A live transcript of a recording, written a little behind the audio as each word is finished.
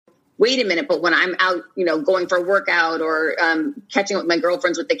wait a minute, but when I'm out, going for a workout or catching up with my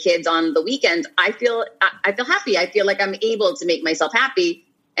girlfriends with the kids on the weekends, I feel happy. I feel like I'm able to make myself happy.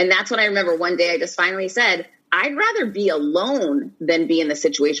 And that's when I remember one day I just finally said, I'd rather be alone than be in the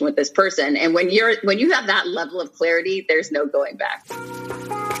situation with this person. And when you have that level of clarity, there's no going back.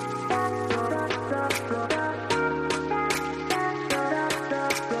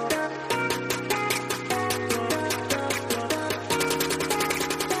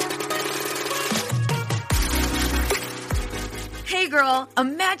 Hey girl,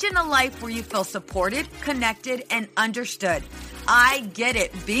 imagine a life where you feel supported, connected, and understood. I get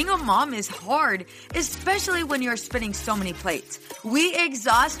it. Being a mom is hard, especially when you're spinning so many plates. We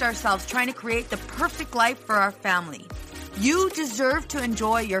exhaust ourselves trying to create the perfect life for our family. You deserve to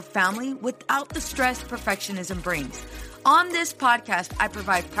enjoy your family without the stress perfectionism brings. On this podcast, I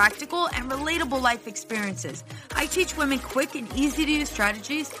provide practical and relatable life experiences. I teach women quick and easy-to-use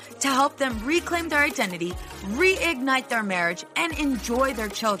strategies to help them reclaim their identity, reignite their marriage, and enjoy their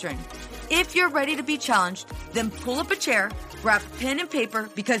children. If you're ready to be challenged, then pull up a chair, grab pen and paper,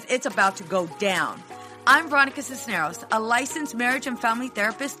 because it's about to go down. I'm Veronica Cisneros, a licensed marriage and family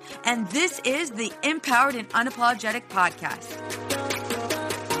therapist, and this is the Empowered and Unapologetic Podcast.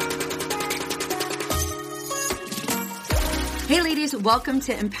 Hey ladies, welcome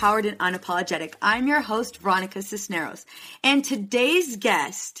to Empowered and Unapologetic. I'm your host, Veronica Cisneros, and today's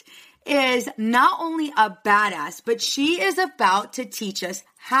guest is not only a badass, but she is about to teach us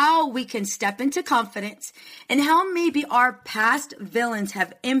how we can step into confidence and how maybe our past villains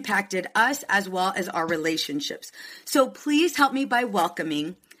have impacted us as well as our relationships. So please help me by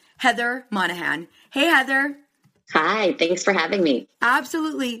welcoming Heather Monahan. Hey, Heather. Hi, thanks for having me.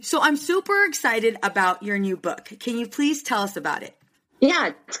 Absolutely. So I'm super excited about your new book. Can you please tell us about it?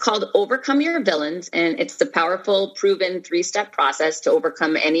 Yeah, it's called Overcome Your Villains, and it's the powerful, proven 3-step process to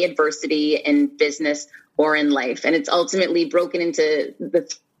overcome any adversity in business or in life. And it's ultimately broken into the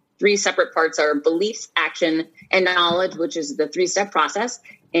 3 separate parts are beliefs, action, and knowledge, which is the 3-step process.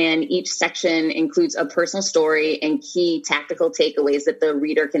 And each section includes a personal story and key tactical takeaways that the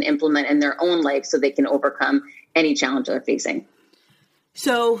reader can implement in their own life so they can overcome any challenge they're facing.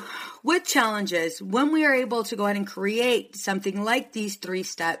 So with challenges, when we are able to go ahead and create something like these 3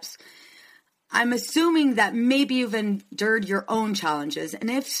 steps, I'm assuming that maybe you've endured your own challenges. And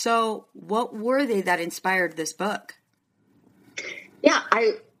if so, what were they that inspired this book? Yeah,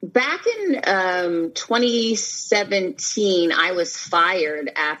 back in 2017, I was fired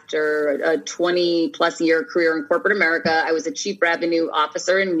after a 20-plus year career in corporate America. I was a chief revenue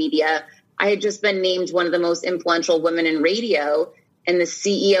officer in media. I had just been named one of the most influential women in radio. And the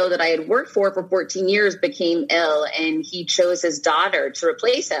CEO that I had worked for 14 years became ill, and he chose his daughter to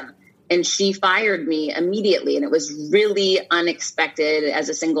replace him. And she fired me immediately. And it was really unexpected as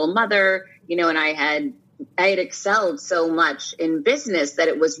a single mother, and I had excelled so much in business that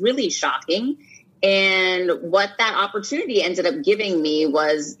it was really shocking. And what that opportunity ended up giving me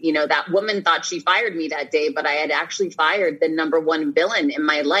was, that woman thought she fired me that day, but I had actually fired the number one villain in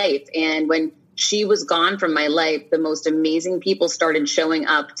my life. And when she was gone from my life, the most amazing people started showing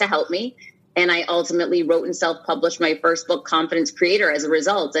up to help me. And I ultimately wrote and self-published my first book, Confidence Creator, as a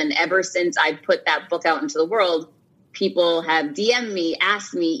result. And ever since I put that book out into the world, people have DM'd me,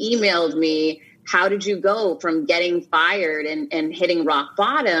 asked me, emailed me, how did you go from getting fired and hitting rock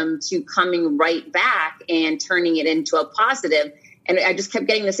bottom to coming right back and turning it into a positive? And I just kept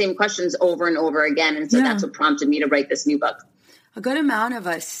getting the same questions over and over again. And so that's what prompted me to write this new book. A good amount of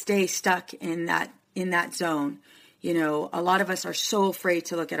us stay stuck in that zone. A lot of us are so afraid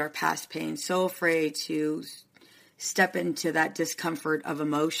to look at our past pain, so afraid to step into that discomfort of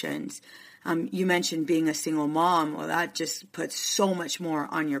emotions. You mentioned being a single mom. Well, that just puts so much more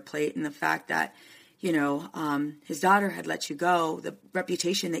on your plate. And the fact that, his daughter had let you go, the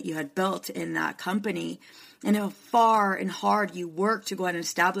reputation that you had built in that company, and how far and hard you worked to go ahead and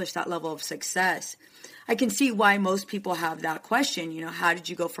establish that level of success. I can see why most people have that question, how did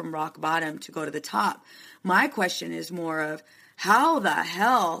you go from rock bottom to go to the top? My question is more of how the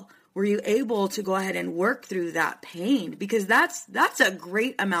hell were you able to go ahead and work through that pain? Because that's a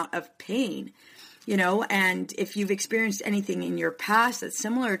great amount of pain, and if you've experienced anything in your past that's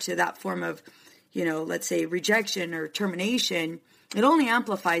similar to that form of, let's say rejection or termination, it only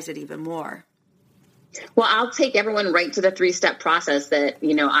amplifies it even more. Well, I'll take everyone right to the 3-step process that,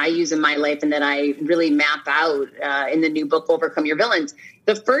 I use in my life and that I really map out in the new book, Overcome Your Villains.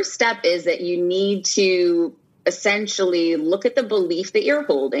 The first step is that you need to essentially look at the belief that you're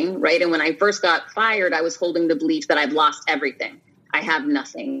holding, right? And when I first got fired, I was holding the belief that I've lost everything. I have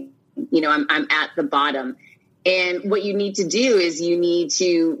nothing. I'm at the bottom. And what you need to do is you need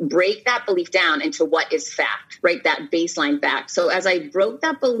to break that belief down into what is fact, right? That baseline fact. So as I broke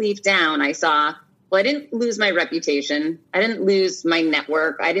that belief down, I saw, well, I didn't lose my reputation. I didn't lose my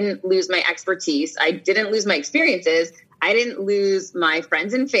network. I didn't lose my expertise. I didn't lose my experiences. I didn't lose my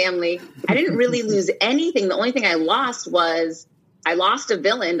friends and family. I didn't really lose anything. The only thing I lost was I lost a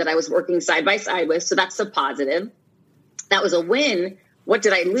villain that I was working side by side with. So that's a positive. That was a win. What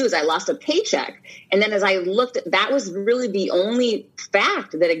did I lose? I lost a paycheck. And then as I looked, that was really the only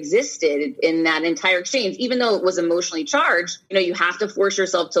fact that existed in that entire exchange. Even though it was emotionally charged, you have to force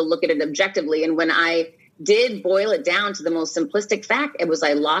yourself to look at it objectively. And when I did boil it down to the most simplistic fact, it was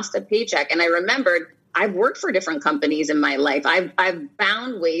I lost a paycheck. And I remembered I've worked for different companies in my life. I've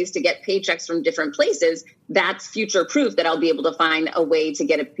found ways to get paychecks from different places. That's future proof that I'll be able to find a way to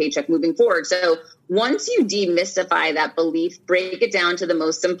get a paycheck moving forward. So once you demystify that belief, break it down to the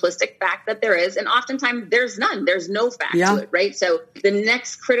most simplistic fact that there is, and oftentimes there's none, there's no fact to it, right? So the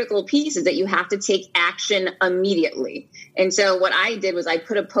next critical piece is that you have to take action immediately. And so what I did was I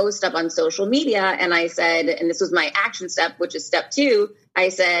put a post up on social media and I said, and this was my action step, which is step 2, I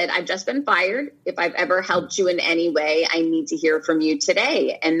said, I've just been fired. If I've ever helped you in any way, I need to hear from you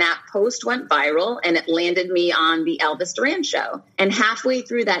today. And that post went viral and it landed me on the Elvis Duran show. And halfway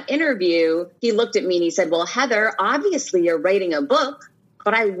through that interview, he looked at me and he said, well, Heather, obviously you're writing a book.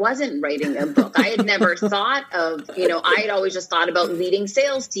 But I wasn't writing a book. I had never thought of, I had always just thought about leading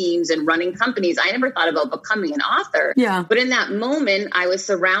sales teams and running companies. I never thought about becoming an author. Yeah. But in that moment, I was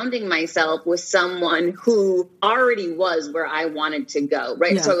surrounding myself with someone who already was where I wanted to go,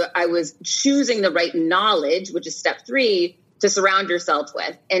 right? Yeah. So I was choosing the right knowledge, which is step 3, to surround yourself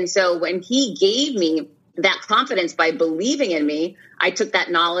with. And so when he gave me that confidence by believing in me, I took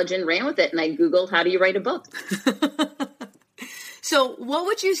that knowledge and ran with it. And I Googled, how do you write a book? So what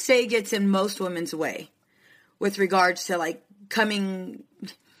would you say gets in most women's way with regards to being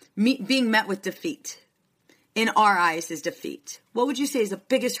met with defeat? In our eyes is defeat. What would you say is the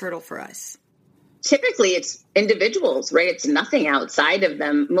biggest hurdle for us? Typically it's individuals, right? It's nothing outside of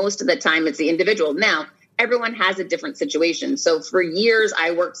them. Most of the time it's the individual. Now, everyone has a different situation. So for years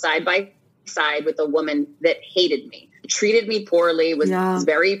I worked side by side with a woman that hated me, treated me poorly, was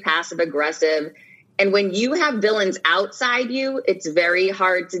very passive aggressive. And when you have villains outside you, it's very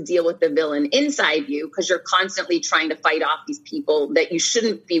hard to deal with the villain inside you because you're constantly trying to fight off these people that you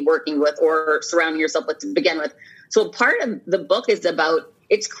shouldn't be working with or surrounding yourself with to begin with. So part of the book is about,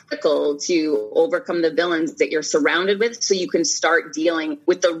 it's critical to overcome the villains that you're surrounded with so you can start dealing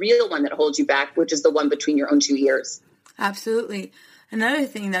with the real one that holds you back, which is the one between your own 2 ears. Absolutely. Another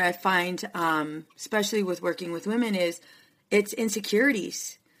thing that I find, especially with working with women, is it's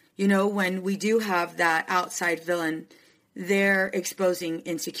insecurities. When we do have that outside villain, they're exposing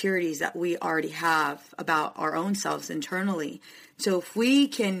insecurities that we already have about our own selves internally. So if we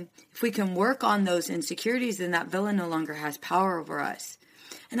can work on those insecurities, then that villain no longer has power over us.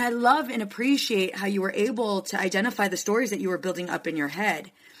 And I love and appreciate how you were able to identify the stories that you were building up in your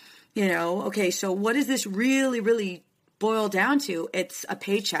head. Okay, so what does this really, really boil down to? It's a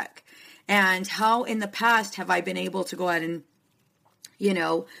paycheck. And how in the past have I been able to go out and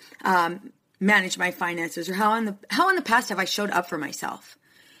manage my finances, or how in the past have I showed up for myself?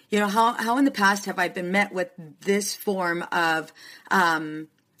 How in the past have I been met with this form of,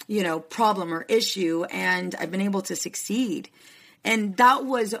 problem or issue, and I've been able to succeed. And that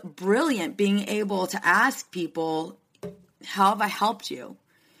was brilliant, being able to ask people, how have I helped you?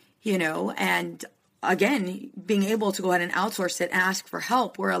 And again, being able to go ahead and outsource it and ask for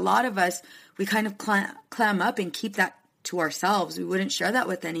help, where a lot of us, we kind of clam up and keep that to ourselves. We wouldn't share that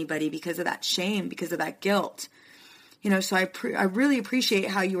with anybody because of that shame, because of that guilt. So I really appreciate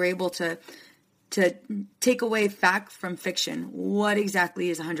how you were able to take away fact from fiction. What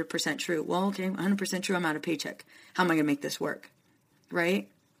exactly is 100% true? Well, okay, 100% true. I'm out of paycheck. How am I going to make this work? Right?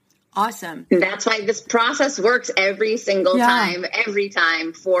 Awesome. That's why this process works every single time, every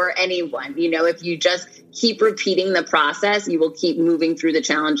time for anyone. If you just keep repeating the process, you will keep moving through the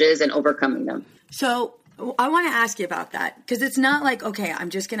challenges and overcoming them. So I want to ask you about that, because it's not like, okay, I'm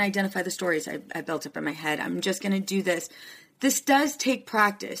just going to identify the stories I built up in my head. I'm just going to do this. This does take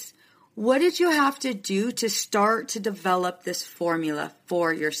practice. What did you have to do to start to develop this formula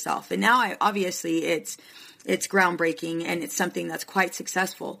for yourself? And now obviously it's groundbreaking and it's something that's quite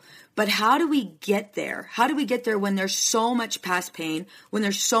successful. But how do we get there? How do we get there when there's so much past pain, when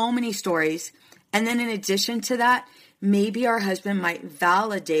there's so many stories? And then in addition to that, maybe our husband might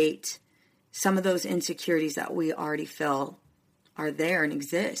validate some of those insecurities that we already feel are there and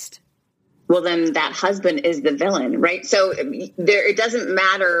exist. well, then that husband is the villain, right? So it doesn't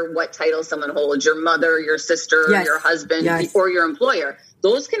matter what title someone holds, your mother, your sister, Yes. your husband, Yes. or your employer.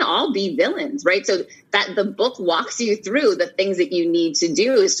 Those can all be villains, right? So that the book walks you through the things that you need to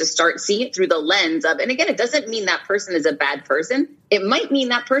do is to start seeing it through the lens of, and again, it doesn't mean that person is a bad person. It might mean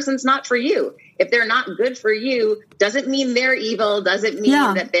that person's not for you. If they're not good for you, doesn't mean they're evil, doesn't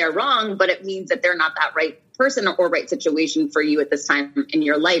mean that they're wrong, but it means that they're not that right person or right situation for you at this time in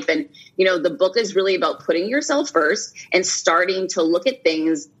your life. And, the book is really about putting yourself first and starting to look at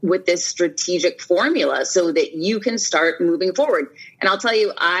things with this strategic formula so that you can start moving forward. And I'll tell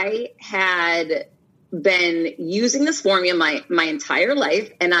you, I had been using this formula my entire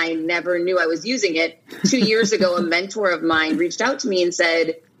life, and I never knew I was using it. 2 years ago, a mentor of mine reached out to me and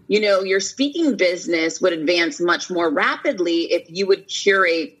said, your speaking business would advance much more rapidly if you would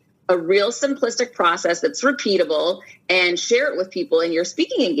curate a real simplistic process that's repeatable and share it with people in your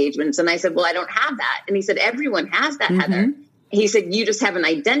speaking engagements. And I said, well, I don't have that. And he said, everyone has that, Heather. He said, you just haven't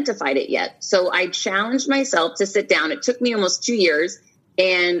identified it yet. So I challenged myself to sit down. It took me almost 2 years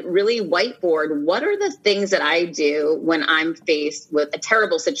and really whiteboard what are the things that I do when I'm faced with a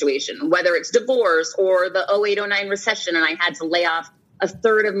terrible situation, whether it's divorce or the 08-09 recession and I had to lay off a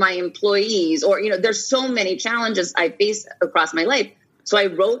third of my employees, or, there's so many challenges I face across my life. So I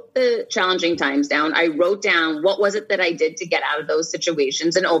wrote the challenging times down. I wrote down what was it that I did to get out of those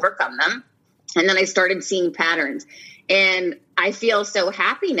situations and overcome them. And then I started seeing patterns. And I feel so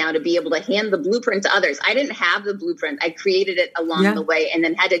happy now to be able to hand the blueprint to others. I didn't have the blueprint. I created it along the way and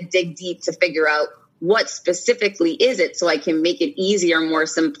then had to dig deep to figure out what specifically is it so I can make it easier, more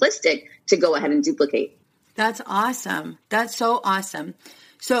simplistic to go ahead and duplicate. That's awesome. That's so awesome.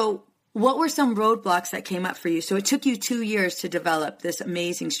 So what were some roadblocks that came up for you? So it took you 2 years to develop this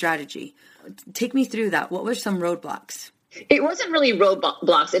amazing strategy. Take me through that. What were some roadblocks? It wasn't really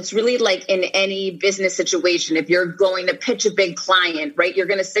roadblocks. It's really like in any business situation. If you're going to pitch a big client, right, you're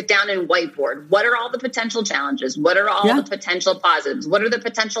going to sit down and whiteboard. What are all the potential challenges? What are all the potential positives? What are the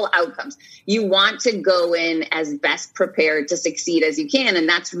potential outcomes? You want to go in as best prepared to succeed as you can. And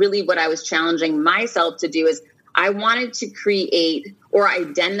that's really what I was challenging myself to do is I wanted to create or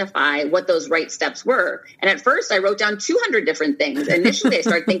identify what those right steps were. And at first I wrote down 200 different things. Initially I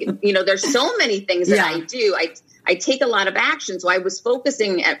started thinking, there's so many things that I do. I take a lot of action. So I was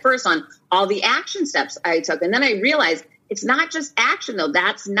focusing at first on all the action steps I took. And then I realized it's not just action though.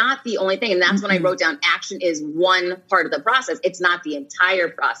 That's not the only thing. And that's when I wrote down action is one part of the process. It's not the entire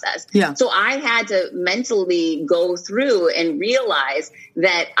process. Yeah. So I had to mentally go through and realize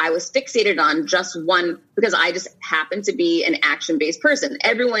that I was fixated on just one because I just happen to be an action-based person.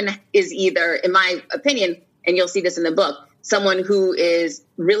 Everyone is either, in my opinion, and you'll see this in the book, someone who is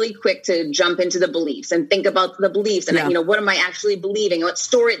really quick to jump into the beliefs and think about the beliefs and, what am I actually believing? What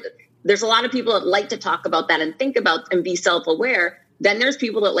story? There's a lot of people that like to talk about that and think about and be self-aware. Then there's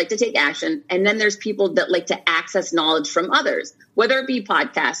people that like to take action. And then there's people that like to access knowledge from others, whether it be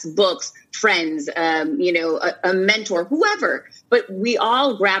podcasts, books, friends, a mentor, whoever. But we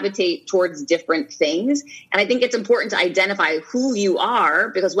all gravitate towards different things. And I think it's important to identify who you are,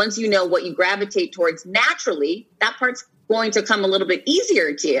 because once you know what you gravitate towards naturally, that part's going to come a little bit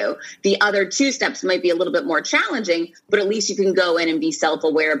easier to you. The other two steps might be a little bit more challenging, but at least you can go in and be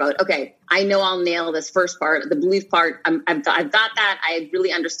self-aware about, okay, I know I'll nail this first part, the belief part. I've got that. I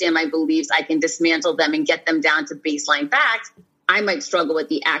really understand my beliefs. I can dismantle them and get them down to baseline facts. I might struggle with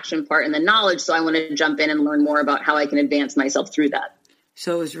the action part and the knowledge. So I want to jump in and learn more about how I can advance myself through that.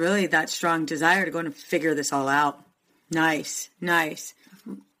 So it was really that strong desire to go and figure this all out. Nice.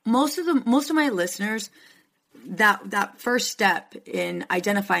 Most of my listeners, that first step in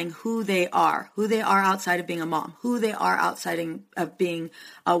identifying who they are outside of being a mom, who they are outside of being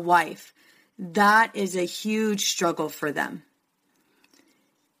a wife, that is a huge struggle for them.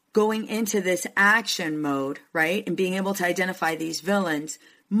 Going into this action mode, right, and being able to identify these villains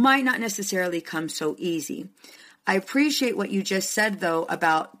might not necessarily come so easy. I appreciate what you just said, though,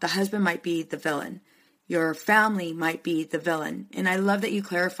 about the husband might be the villain. Your family might be the villain. And I love that you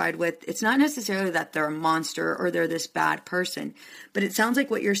clarified with, it's not necessarily that they're a monster or they're this bad person, but it sounds like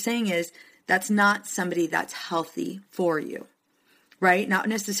what you're saying is that's not somebody that's healthy for you, right? Not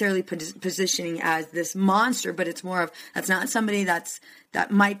necessarily positioning as this monster, but it's more of, that's not somebody that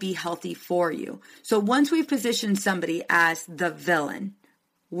might be healthy for you. So once we've positioned somebody as the villain,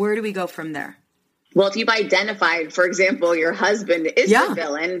 where do we go from there? Well, if you've identified, for example, your husband is the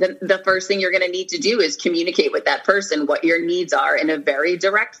villain, then the first thing you're going to need to do is communicate with that person what your needs are in a very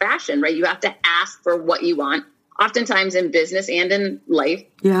direct fashion, right? You have to ask for what you want. oftentimes in business and in life,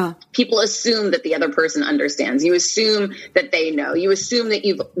 people assume that the other person understands. You assume that they know. You assume that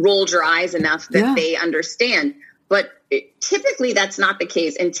you've rolled your eyes enough that they understand. But typically that's not the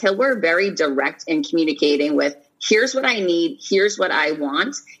case until we're very direct in communicating with, here's what I need, here's what I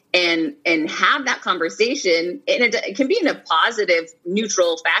want, and have that conversation. And it can be in a positive,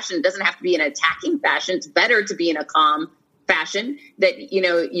 neutral fashion. It doesn't have to be in an attacking fashion. It's better to be in a calm fashion that,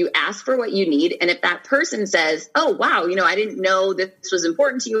 you ask for what you need. And if that person says, oh, wow, I didn't know this was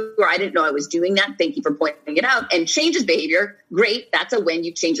important to you, or I didn't know I was doing that, thank you for pointing it out, and changes behavior, great. That's a win.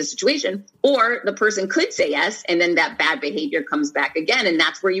 You change the situation. Or the person could say yes, and then that bad behavior comes back again. And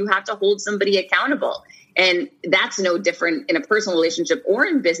that's where you have to hold somebody accountable. And that's no different in a personal relationship or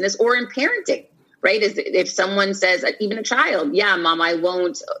in business or in parenting. Right? If someone says, even a child, yeah, mom, I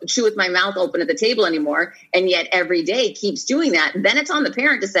won't chew with my mouth open at the table anymore, and yet every day keeps doing that, then it's on the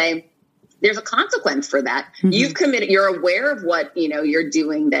parent to say, there's a consequence for that. Mm-hmm. You've committed, you're aware of what, you're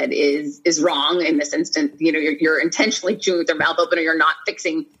doing that is wrong in this instant. You're intentionally chewing with your mouth open, or you're not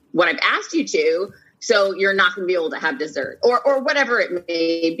fixing what I've asked you to. So you're not going to be able to have dessert or whatever it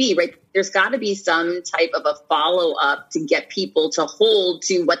may be, right? There's got to be some type of a follow up to get people to hold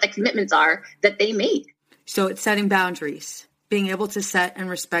to what the commitments are that they made. So it's setting boundaries, being able to set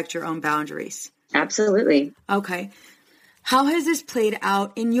and respect your own boundaries. Absolutely. Okay. How has this played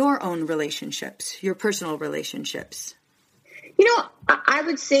out in your own relationships, your personal relationships? I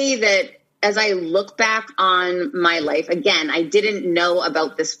would say that as I look back on my life, again, I didn't know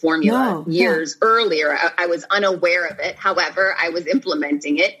about this formula years earlier. I was unaware of it. However, I was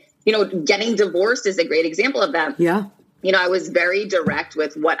implementing it. Getting divorced is a great example of that. Yeah. I was very direct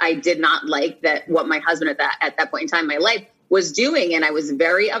with what I did not like, what my husband at that point in time in my life was doing. And I was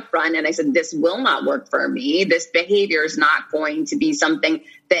very upfront, and I said, this will not work for me. This behavior is not going to be something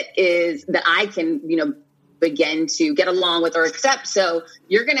that I can, begin to get along with or accept. So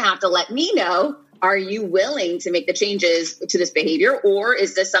you're going to have to let me know, are you willing to make the changes to this behavior? Or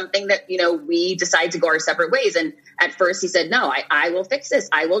is this something that, we decide to go our separate ways? And at first he said, no, I will fix this.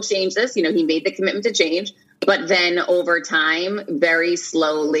 I will change this. He made the commitment to change. But then over time, very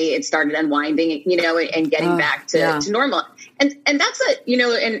slowly, it started unwinding, and getting back to normal. And that's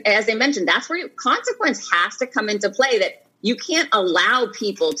and as I mentioned, that's where consequence has to come into play, that you can't allow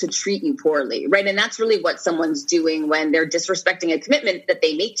people to treat you poorly, right? And that's really what someone's doing when they're disrespecting a commitment that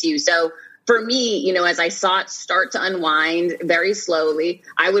they make to you. So for me, as I saw it start to unwind very slowly,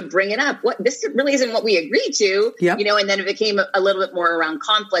 I would bring it up. This really isn't what we agreed to, and then it became a little bit more around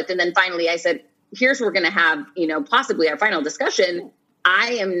conflict. And then finally I said, here's where we're going to have, possibly our final discussion.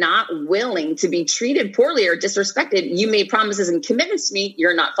 I am not willing to be treated poorly or disrespected. You made promises and commitments to me.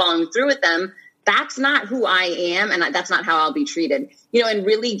 You're not following through with them. That's not who I am, and that's not how I'll be treated. And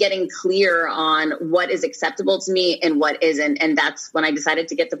really getting clear on what is acceptable to me and what isn't. And that's when I decided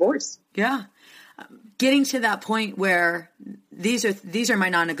to get divorced. Yeah. Getting to that point where these are my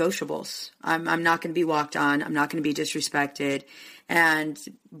non-negotiables. I'm not going to be walked on. I'm not going to be disrespected, and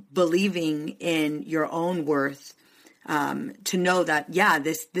believing in your own worth, to know that,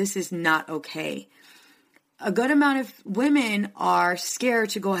 this is not okay. A good amount of women are scared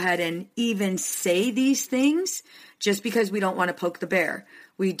to go ahead and even say these things just because we don't want to poke the bear.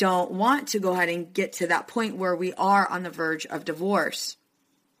 We don't want to go ahead and get to that point where we are on the verge of divorce.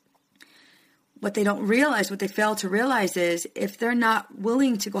 What they don't realize, what they fail to realize is if they're not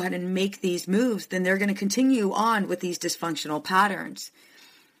willing to go ahead and make these moves, then they're going to continue on with these dysfunctional patterns.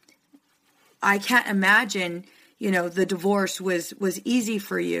 I can't imagine, the divorce was easy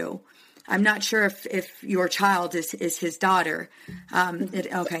for you. I'm not sure if your child is his daughter.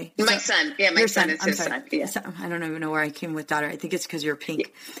 Okay. My son. Yeah, my son is his son. Yeah. I don't even know where I came with daughter. I think it's because you're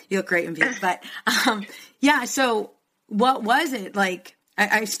pink. You look great in pink. But so what was it like?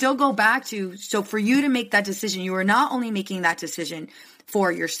 I still go back to, so for you to make that decision, you were not only making that decision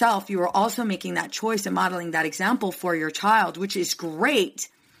for yourself, you were also making that choice and modeling that example for your child, which is great.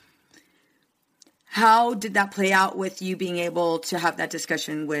 How did that play out with you being able to have that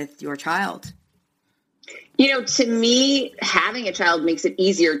discussion with your child? To me, having a child makes it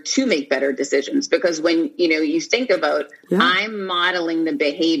easier to make better decisions, because when, you think about, I'm modeling the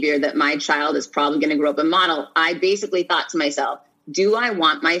behavior that my child is probably going to grow up and model. I basically thought to myself, do I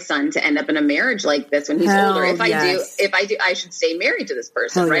want my son to end up in a marriage like this when he's older? If I do, I should stay married to this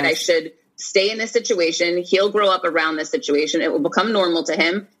person, right? Yes. I should stay in this situation. He'll grow up around this situation. It will become normal to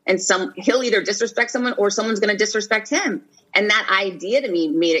him. And he'll either disrespect someone or someone's going to disrespect him. And that idea to me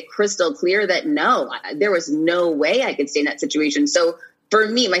made it crystal clear that there was no way I could stay in that situation. So for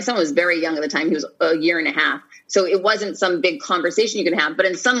me, my son was very young at the time. He was a year and a half. So it wasn't some big conversation you can have. But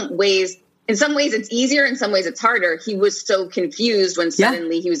in some ways, in some ways it's easier, in some ways it's harder. He was so confused when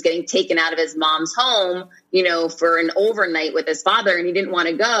suddenly he was getting taken out of his mom's home, for an overnight with his father, and he didn't want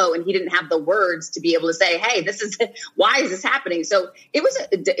to go, and he didn't have the words to be able to say, hey, why is this happening? So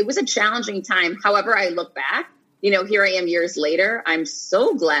it was a challenging time. However, I look back, here I am years later. I'm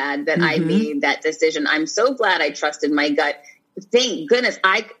so glad that I made that decision. I'm so glad I trusted my gut. Thank goodness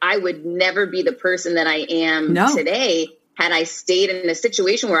I would never be the person that I am today had I stayed in a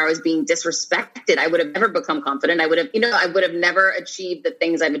situation where I was being disrespected. I would have never become confident. I would have never achieved the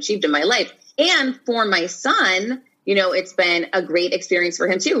things I've achieved in my life. And for my son, it's been a great experience for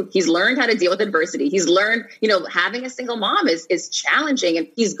him too. He's learned how to deal with adversity. He's learned, having a single mom is challenging, and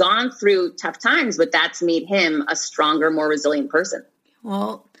he's gone through tough times, but that's made him a stronger, more resilient person.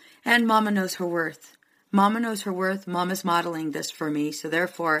 Well, and Mama knows her worth. Mama knows her worth. Mama's modeling this for me. So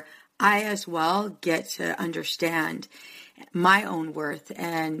therefore, I as well get to understand my own worth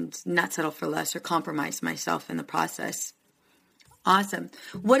and not settle for less or compromise myself in the process. Awesome.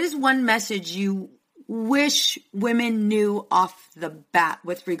 What is one message you wish women knew off the bat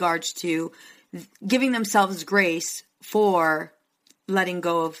with regards to giving themselves grace for letting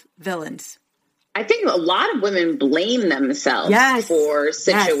go of villains? I think a lot of women blame themselves for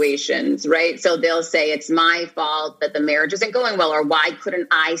situations, right? So they'll say, it's my fault that the marriage isn't going well, or why couldn't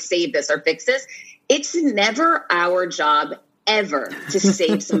I save this or fix this? It's never our job ever to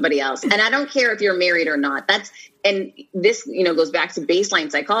save somebody else. And I don't care if you're married or not. And this, goes back to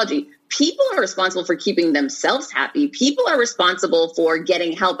baseline psychology. People are responsible for keeping themselves happy. People are responsible for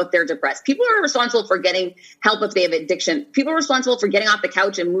getting help if they're depressed. People are responsible for getting help if they have addiction. People are responsible for getting off the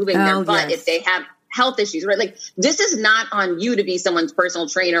couch and moving their butt if they have health issues, right? Like, this is not on you to be someone's personal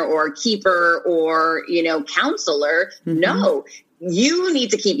trainer or keeper or, counselor. No. You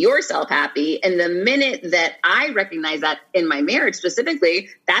need to keep yourself happy. And the minute that I recognize that in my marriage specifically,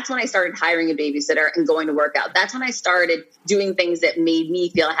 that's when I started hiring a babysitter and going to work out. That's when I started doing things that made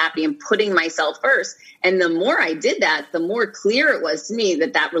me feel happy and putting myself first. And the more I did that, the more clear it was to me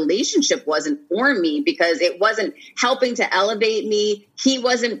that relationship wasn't for me, because it wasn't helping to elevate me. He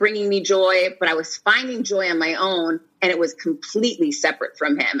wasn't bringing me joy, but I was finding joy on my own. And it was completely separate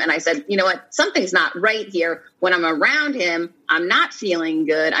from him. And I said, you know what? Something's not right here. When I'm around him, I'm not feeling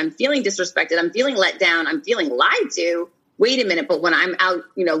good. I'm feeling disrespected. I'm feeling let down. I'm feeling lied to. Wait a minute. But when I'm out,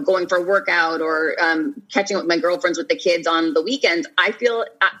 going for a workout or catching up with my girlfriends with the kids on the weekends, I feel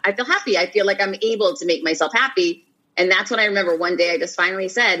happy. I feel like I'm able to make myself happy. And that's when I remember one day I just finally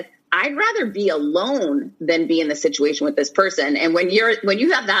said, I'd rather be alone than be in the situation with this person. And when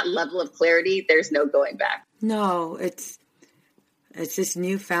you have that level of clarity, there's no going back. No, it's this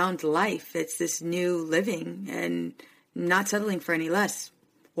newfound life. It's this new living and not settling for any less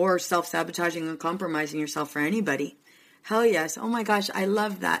or self-sabotaging and compromising yourself for anybody. Hell yes. Oh my gosh, I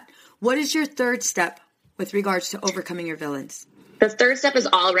love that. What is your third step with regards to overcoming your villains? The third step is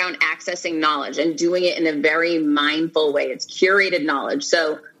all around accessing knowledge and doing it in a very mindful way. It's curated knowledge.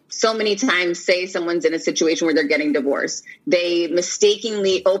 So many times, say someone's in a situation where they're getting divorced, they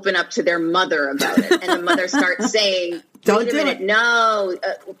mistakenly open up to their mother about it. And the mother starts saying, wait a minute, no,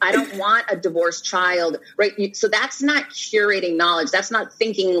 I don't want a divorced child, right? So that's not curating knowledge. That's not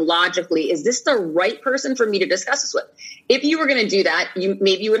thinking logically. Is this the right person for me to discuss this with? If you were going to do that,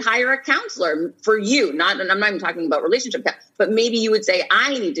 maybe you would hire a counselor for you. And I'm not even talking about relationship, but maybe you would say,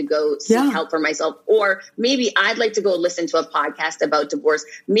 I need to go seek help for myself. Or maybe I'd like to go listen to a podcast about divorce.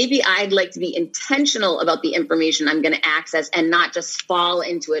 Maybe I'd like to be intentional about the information I'm going to access and not just fall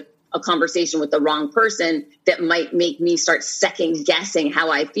into a conversation with the wrong person that might make me start second guessing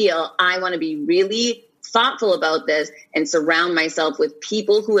how I feel. I want to be really thoughtful about this and surround myself with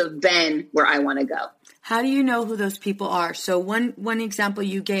people who have been where I want to go. How do you know who those people are? So one example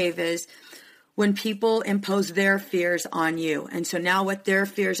you gave is when people impose their fears on you. And so now what their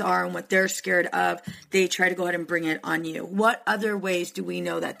fears are and what they're scared of, they try to go ahead and bring it on you. What other ways do we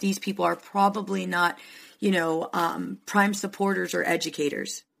know that these people are probably not, prime supporters or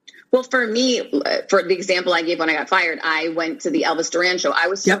educators? Well, for me, for the example I gave when I got fired, I went to the Elvis Duran show. I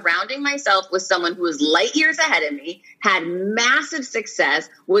was surrounding myself with someone who was light years ahead of me, had massive success,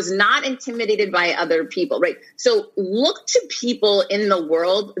 was not intimidated by other people, right? So look to people in the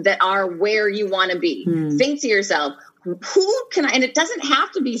world that are where you want to be. Think to yourself, who can I, and it doesn't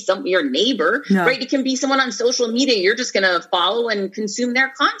have to be your neighbor, right? It can be someone on social media. You're just going to follow and consume their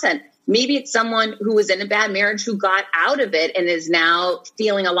content. Maybe it's someone who was in a bad marriage who got out of it and is now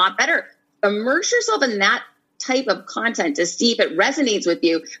feeling a lot better. Immerse yourself in that type of content to see if it resonates with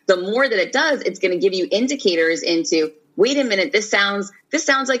you. The more that it does, it's going to give you indicators into wait a minute, this sounds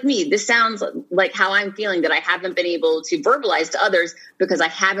like me. This sounds like how I'm feeling that I haven't been able to verbalize to others because I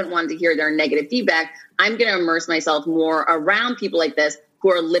haven't wanted to hear their negative feedback. I'm going to immerse myself more around people like this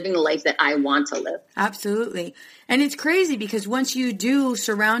who are living the life that I want to live. Absolutely. And it's crazy because once you do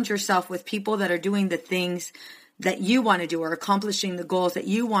surround yourself with people that are doing the things that you want to do or accomplishing the goals that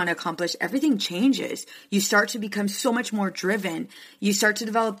you want to accomplish, everything changes. You start to become so much more driven. You start to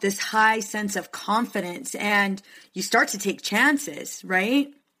develop this high sense of confidence and you start to take chances,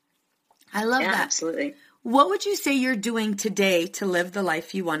 right? I love that. Absolutely. What would you say you're doing today to live the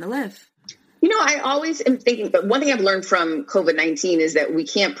life you want to live? I always am thinking, but one thing I've learned from COVID-19 is that we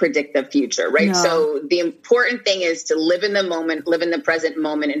can't predict the future, right? No. So the important thing is to live in the moment, live in the present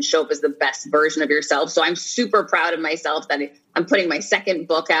moment, and show up as the best version of yourself. So I'm super proud of myself that I'm putting my second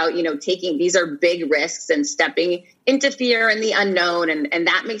book out, taking, these are big risks and stepping into fear and the unknown. And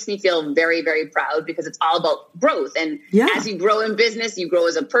that makes me feel very, very proud because it's all about growth. And as you grow in business, you grow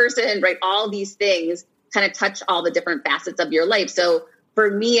as a person, right? All these things kind of touch all the different facets of your life. So for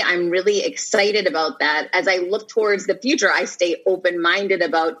me, I'm really excited about that. As I look towards the future, I stay open-minded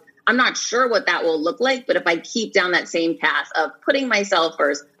about, I'm not sure what that will look like, but if I keep down that same path of putting myself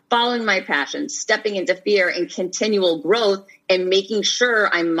first, following my passion, stepping into fear and continual growth and making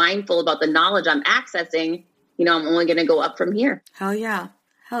sure I'm mindful about the knowledge I'm accessing, I'm only going to go up from here. Hell yeah.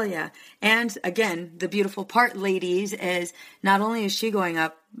 Hell yeah. And again, the beautiful part, ladies, is not only is she going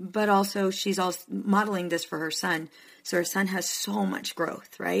up, but also she's also modeling this for her son. So her son has so much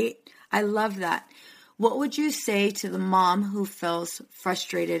growth, right? I love that. What would you say to the mom who feels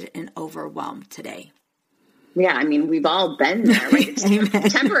frustrated and overwhelmed today? Yeah, we've all been there, right?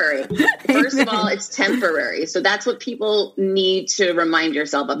 It's temporary. First of all, it's temporary. So that's what people need to remind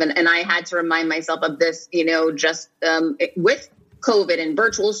yourself of. And I had to remind myself of this, just with COVID and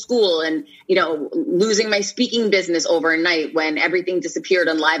virtual school and, losing my speaking business overnight when everything disappeared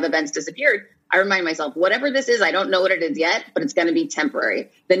and live events disappeared. I remind myself, whatever this is, I don't know what it is yet, but it's going to be temporary.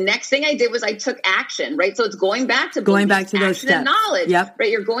 The next thing I did was I took action, right? So it's going back to those steps. And knowledge, yep. Right?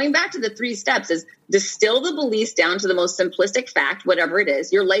 You're going back to the 3 steps is distill the beliefs down to the most simplistic fact, whatever it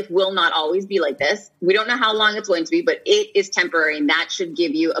is. Your life will not always be like this. We don't know how long it's going to be, but it is temporary and that should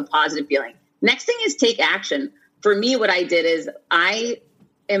give you a positive feeling. Next thing is take action. For me, what I did is I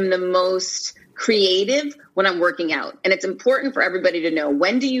am the most creative when I'm working out. And it's important for everybody to know,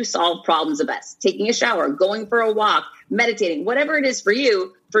 when do you solve problems the best? Taking a shower, going for a walk, meditating, whatever it is for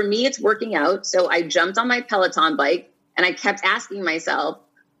you. For me, it's working out. So I jumped on my Peloton bike and I kept asking myself,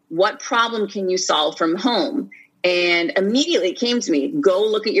 what problem can you solve from home? And immediately it came to me, go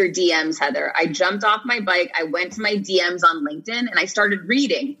look at your DMs, Heather. I jumped off my bike. I went to my DMs on LinkedIn and I started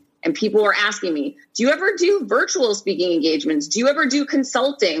reading. And people were asking me, do you ever do virtual speaking engagements? Do you ever do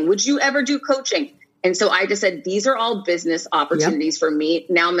consulting? Would you ever do coaching? And so I just said, these are all business opportunities for me.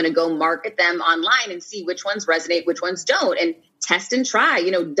 Now I'm going to go market them online and see which ones resonate, which ones don't, and test and try.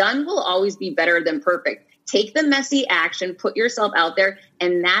 Done will always be better than perfect. Take the messy action, put yourself out there,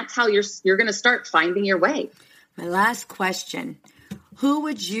 and that's how you're going to start finding your way. My last question, who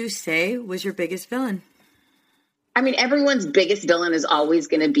would you say was your biggest villain? Everyone's biggest villain is always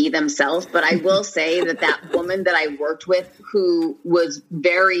going to be themselves. But I will say that woman that I worked with who was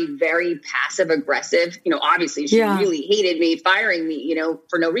very, very passive aggressive, obviously she really hated me, firing me,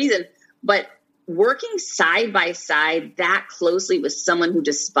 for no reason. But working side by side that closely with someone who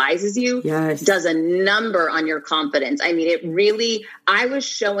despises you does a number on your confidence. I was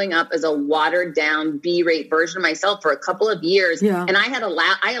showing up as a watered down B-rate version of myself for a couple of years. Yeah. And I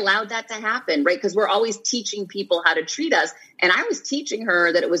allowed that to happen, right? Because we're always teaching people how to treat us. And I was teaching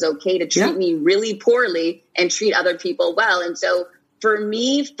her that it was okay to treat me really poorly and treat other people well. And so for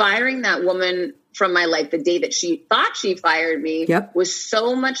me, firing that woman from my life the day that she thought she fired me was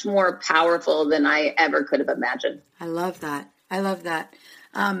so much more powerful than I ever could have imagined. I love that.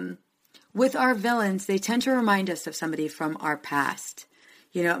 With our villains, they tend to remind us of somebody from our past.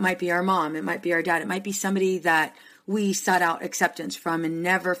 It might be our mom, it might be our dad, it might be somebody that we sought out acceptance from and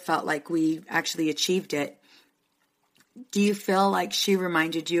never felt like we actually achieved it. Do you feel like she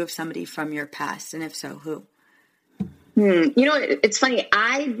reminded you of somebody from your past? And if so, who? It's funny.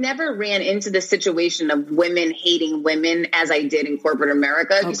 I never ran into the situation of women hating women as I did in corporate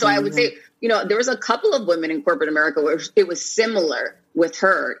America. Okay, so I would say, there was a couple of women in corporate America where it was similar with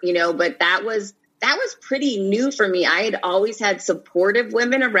her, but that was pretty new for me. I had always had supportive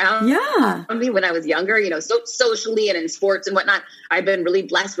women around me when I was younger, so socially and in sports and whatnot. I've been really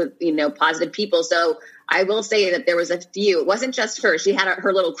blessed with, positive people. So I will say that there was a few, it wasn't just her. She had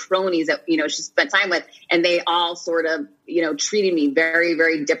her little cronies that, she spent time with, and they all sort of, treated me very,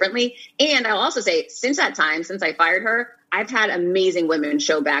 very differently. And I'll also say since that time, since I fired her, I've had amazing women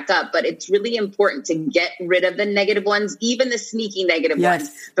show back up, but it's really important to get rid of the negative ones, even the sneaky negative ones,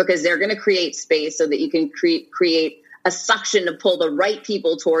 because they're going to create space so that you can create a suction to pull the right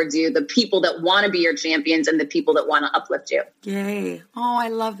people towards you, the people that want to be your champions and the people that want to uplift you. Yay. Oh, I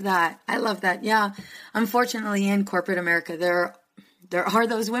love that. I love that. Yeah. Unfortunately, in corporate America, there are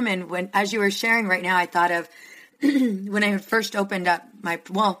those women. When, as you were sharing right now, I thought of when I first opened up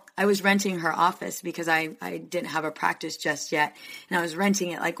I was renting her office because I didn't have a practice just yet. And I was renting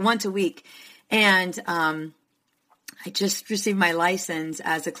it like once a week. And I just received my license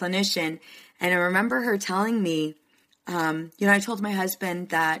as a clinician. And I remember her telling me, I told my husband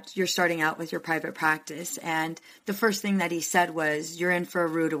that you're starting out with your private practice. And the first thing that he said was, you're in for a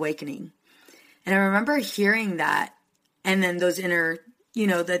rude awakening. And I remember hearing that. And then those inner,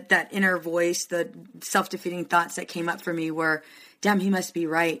 that inner voice, the self-defeating thoughts that came up for me were, damn, he must be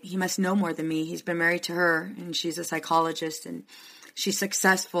right. He must know more than me. He's been married to her and she's a psychologist and she's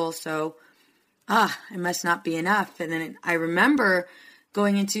successful. So, it must not be enough. And then I remember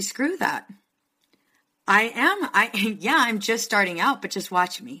going into screw that. I'm just starting out, but just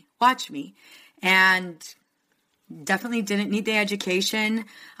watch me. And definitely didn't need the education.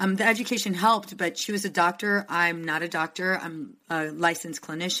 The education helped, but she was a doctor. I'm not a doctor. I'm a licensed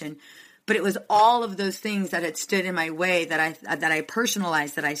clinician. But it was all of those things that had stood in my way that I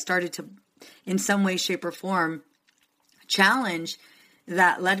personalized, that I started to, in some way, shape, or form, challenge,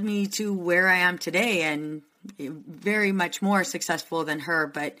 that led me to where I am today and very much more successful than her.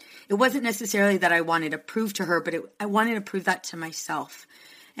 But it wasn't necessarily that I wanted to prove to her, but I wanted to prove that to myself.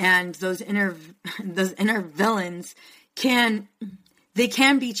 And those inner villains can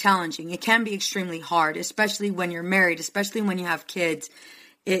be challenging. It can be extremely hard, especially when you're married, especially when you have kids.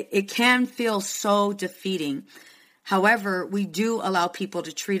 It can feel so defeating. However, we do allow people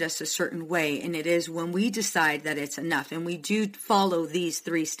to treat us a certain way, and it is when we decide that it's enough and we do follow these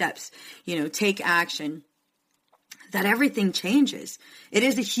 3 steps, take action, that everything changes. It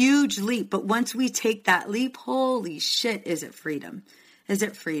is a huge leap, but once we take that leap, holy shit, is it freedom? Is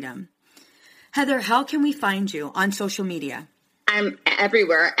it freedom? Heather, how can we find you on social media? I'm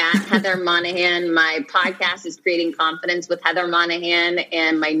everywhere at Heather Monahan. My podcast is Creating Confidence with Heather Monahan,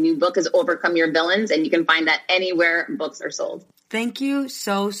 and my new book is Overcome Your Villains, and you can find that anywhere books are sold. Thank you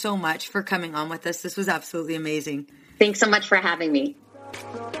so much for coming on with us. This was absolutely amazing. Thanks so much for having me.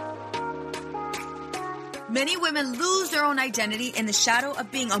 Many women lose their own identity in the shadow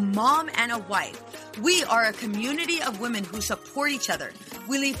of being a mom and a wife. We are a community of women who support each other.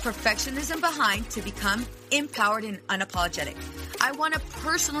 We leave perfectionism behind to become empowered and unapologetic. I want to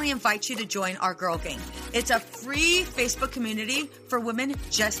personally invite you to join our Girl Gang. It's a free Facebook community for women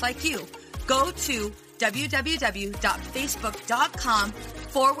just like you. Go to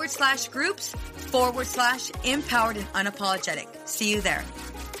www.facebook.com/groups/empowered and unapologetic. See you there.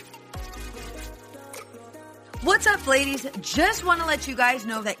 What's up, ladies? Just want to let you guys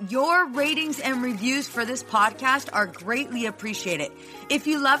know that your ratings and reviews for this podcast are greatly appreciated. If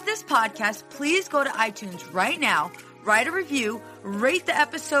you love this podcast, please go to iTunes right now, write a review, rate the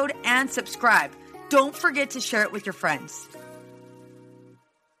episode, and subscribe. Don't forget to share it with your friends.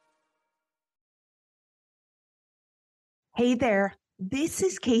 Hey there. This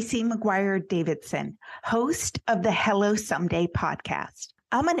is Casey McGuire Davidson, host of the Hello Someday podcast.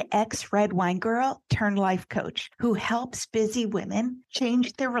 I'm an ex-red wine girl turned life coach who helps busy women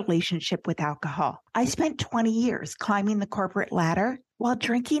change their relationship with alcohol. I spent 20 years climbing the corporate ladder while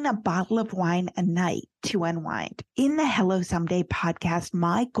drinking a bottle of wine a night to unwind. In the Hello Someday podcast,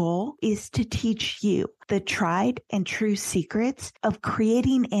 my goal is to teach you the tried and true secrets of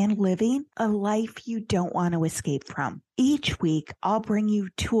creating and living a life you don't want to escape from. Each week, I'll bring you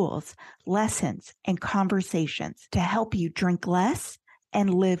tools, lessons, and conversations to help you drink less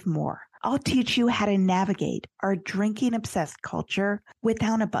and live more. I'll teach you how to navigate our drinking-obsessed culture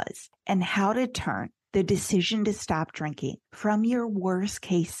without a buzz and how to turn the decision to stop drinking from your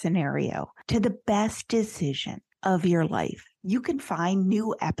worst-case scenario to the best decision of your life. You can find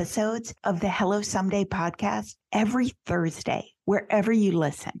new episodes of the Hello Someday podcast every Thursday, wherever you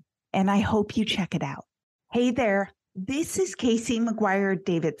listen, and I hope you check it out. Hey there, this is Casey McGuire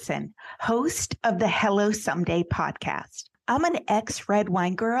Davidson, host of the Hello Someday podcast. I'm an ex-red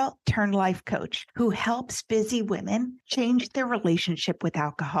wine girl turned life coach who helps busy women change their relationship with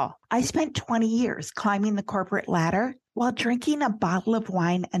alcohol. I spent 20 years climbing the corporate ladder while drinking a bottle of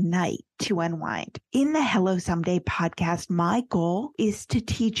wine a night to unwind. In the Hello Someday podcast, my goal is to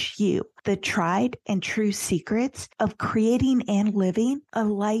teach you the tried and true secrets of creating and living a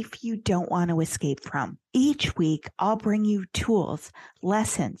life you don't want to escape from. Each week, I'll bring you tools,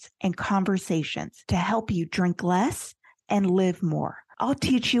 lessons, and conversations to help you drink less and live more. I'll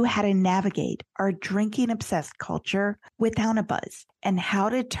teach you how to navigate our drinking-obsessed culture without a buzz and how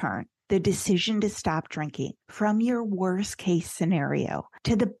to turn the decision to stop drinking from your worst case scenario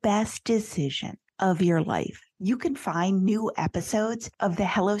to the best decision of your life. You can find new episodes of the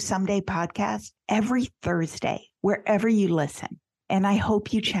Hello Someday podcast every Thursday, wherever you listen. And I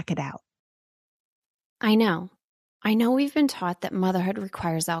hope you check it out. I know we've been taught that motherhood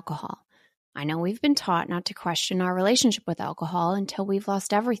requires alcohol. I know we've been taught not to question our relationship with alcohol until we've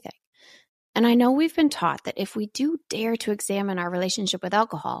lost everything. And I know we've been taught that if we do dare to examine our relationship with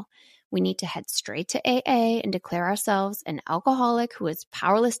alcohol, we need to head straight to AA and declare ourselves an alcoholic who is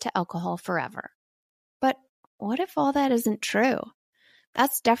powerless to alcohol forever. But what if all that isn't true?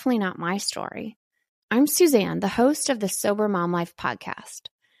 That's definitely not my story. I'm Suzanne, the host of the Sober Mom Life podcast.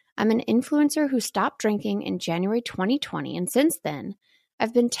 I'm an influencer who stopped drinking in January 2020, and since then,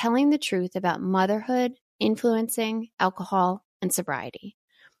 I've been telling the truth about motherhood, influencing, alcohol, and sobriety.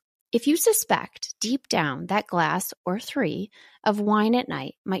 If you suspect deep down that glass or 3 of wine at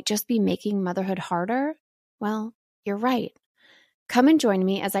night might just be making motherhood harder, well, you're right. Come and join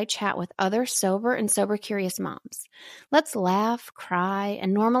me as I chat with other sober and sober-curious moms. Let's laugh, cry,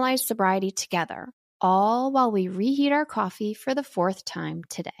 and normalize sobriety together, all while we reheat our coffee for the 4th time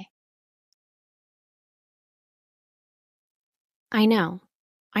today.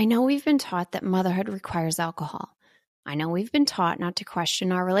 I know we've been taught that motherhood requires alcohol. I know we've been taught not to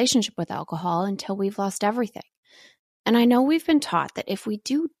question our relationship with alcohol until we've lost everything. And I know we've been taught that if we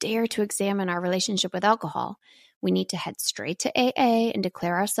do dare to examine our relationship with alcohol, we need to head straight to AA and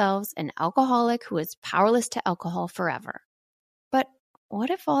declare ourselves an alcoholic who is powerless to alcohol forever. But what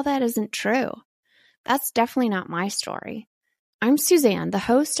if all that isn't true? That's definitely not my story. I'm Suzanne, the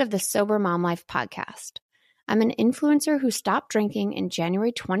host of the Sober Mom Life podcast. I'm an influencer who stopped drinking in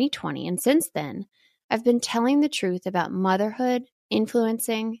January 2020, and since then, I've been telling the truth about motherhood,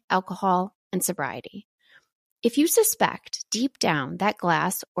 influencing, alcohol, and sobriety. If you suspect deep down that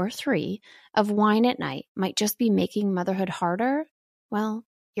glass or 3 of wine at night might just be making motherhood harder, well,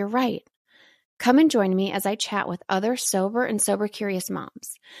 you're right. Come and join me as I chat with other sober and sober-curious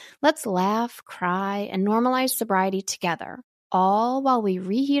moms. Let's laugh, cry, and normalize sobriety together, all while we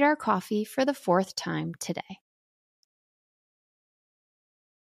reheat our coffee for the 4th time today.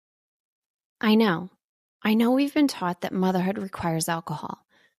 I know we've been taught that motherhood requires alcohol.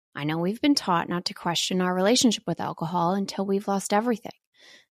 I know we've been taught not to question our relationship with alcohol until we've lost everything.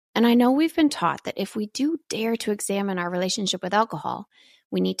 And I know we've been taught that if we do dare to examine our relationship with alcohol,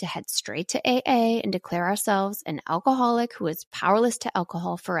 we need to head straight to AA and declare ourselves an alcoholic who is powerless to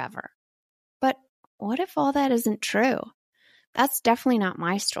alcohol forever. But what if all that isn't true? That's definitely not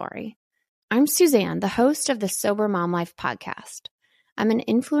my story. I'm Suzanne, the host of the Sober Mom Life podcast. I'm an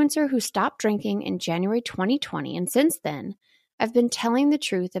influencer who stopped drinking in January 2020, and since then, I've been telling the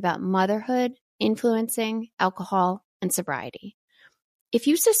truth about motherhood, influencing, alcohol, and sobriety. If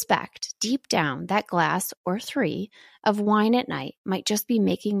you suspect deep down that glass or 3 of wine at night might just be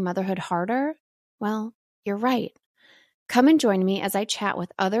making motherhood harder, well, you're right. Come and join me as I chat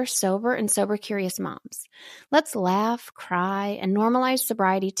with other sober and sober-curious moms. Let's laugh, cry, and normalize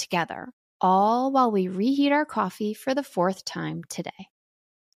sobriety together, all while we reheat our coffee for the 4th time today.